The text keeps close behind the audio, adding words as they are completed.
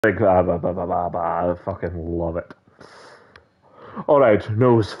Like, I fucking love it. Alright,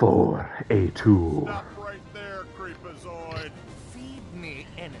 nose 4, A2. Stop right there, Creepazoid. Feed me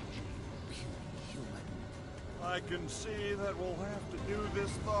energy, human. I can see that we'll have to do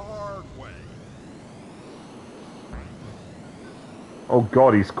this the hard way. Oh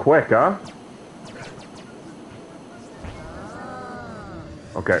god, he's quick, huh?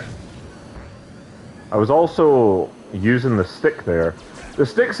 Okay. I was also using the stick there. The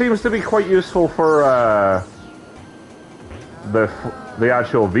stick seems to be quite useful for the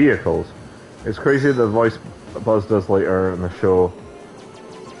actual vehicles. It's crazy that the voice Buzz does later in the show.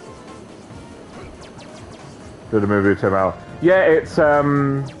 Did a movie to him out. Yeah, it's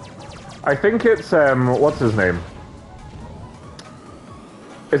I think it's what's his name?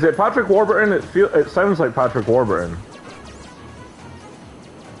 Is it Patrick Warburton? It sounds like Patrick Warburton.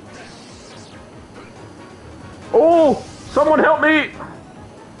 Oh! Someone help me!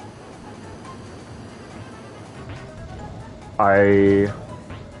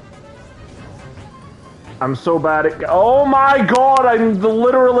 I'm so bad at... Oh my god! I'm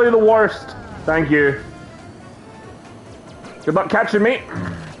literally the worst! Thank you. Good luck catching me.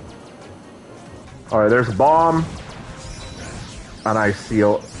 Alright, there's a bomb. And I see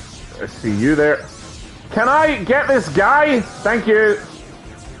you there. Can I get this guy? Thank you.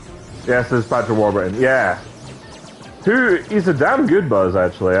 Yes, this is Patrick Warburton. Yeah. He's a damn good Buzz,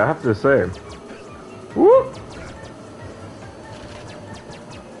 actually, I have to say. Woo!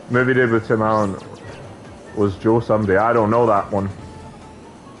 Movie did with Tim Allen was Joe someday. I don't know that one.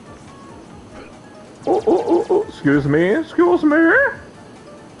 Oh, excuse me.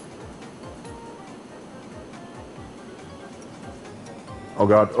 Oh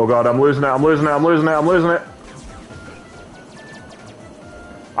god, I'm losing it.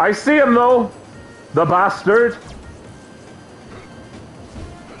 I see him though, the bastard.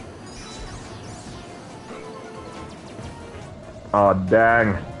 Oh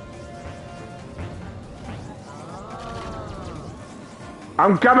dang.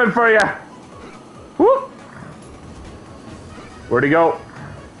 I'm coming for you. Whoop. Where'd he go?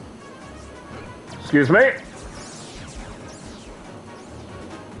 Excuse me.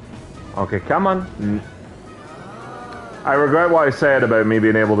 Okay, come on. I regret what I said about me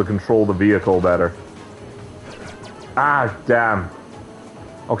being able to control the vehicle better. Ah, damn.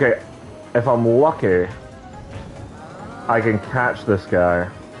 Okay, if I'm lucky, I can catch this guy.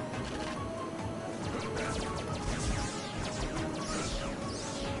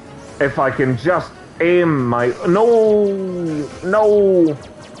 If I can just aim my... No!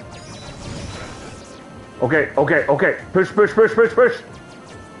 Okay. Push.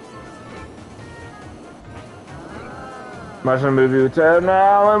 Imagine a movie with Ted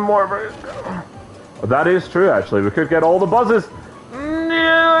Allen more. That is true, actually. We could get all the buzzes.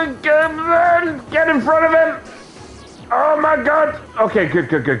 Get in front of him! Oh my god! Okay,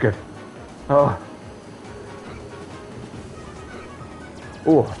 good. Oh.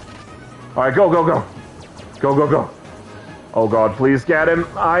 Ooh. Alright, go. Go. Oh god, please get him.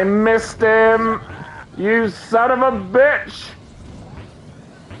 I missed him! You son of a bitch!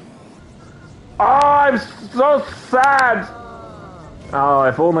 Oh, I'm so sad! Oh,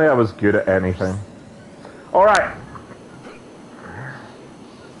 if only I was good at anything. Alright.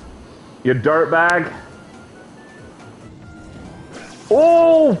 You dirtbag.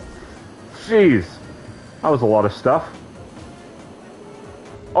 Oh! Jeez. That was a lot of stuff.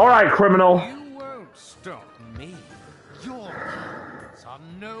 Alright, criminal. You won't stop me. Your plans are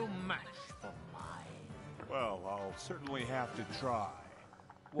no match for mine. Well, I'll certainly have to try.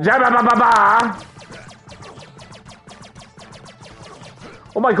 Jabba-ba-ba-ba!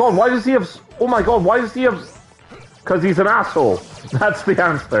 Oh my god, why does he have... Oh my god, why does he have... Because he's an asshole. That's the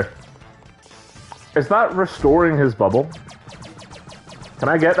answer. Is that restoring his bubble? Can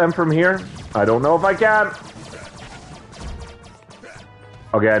I get them from here? I don't know if I can.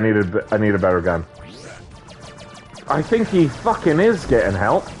 Okay, I need a better gun. I think he fucking is getting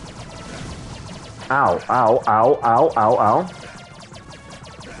help. Ow.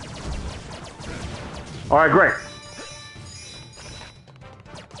 Alright, great.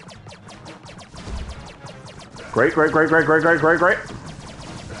 Great.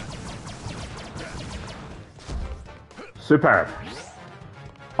 Superb.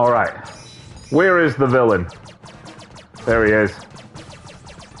 Alright. Where is the villain? There he is.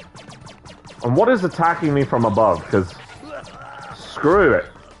 And what is attacking me from above? Because... Screw it.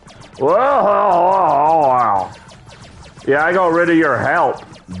 Whoa! Yeah, I got rid of your help,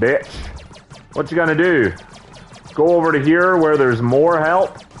 bitch. What you gonna do? Go over to here where there's more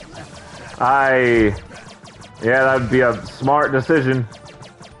help? Yeah, that'd be a smart decision.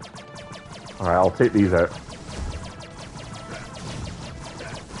 Alright, I'll take these out.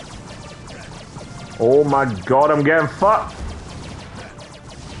 Oh my god, I'm getting fucked!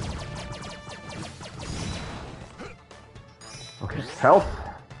 Okay, health.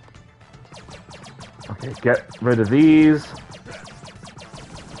 Okay, get rid of these.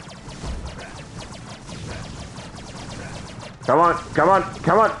 Come on, come on,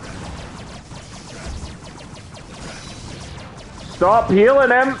 come on! Stop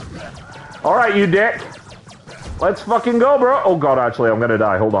healing him! Alright, you dick! Let's fucking go, bro! Oh god, actually, I'm gonna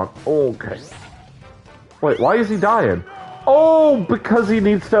die. Hold on. Okay. Wait, why is he dying? Oh, because he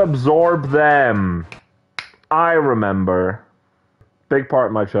needs to absorb them. I remember. Big part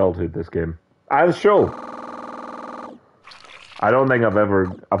of my childhood, this game. I'll show. I don't think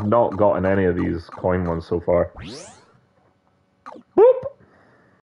I've not gotten any of these coin ones so far. Boop!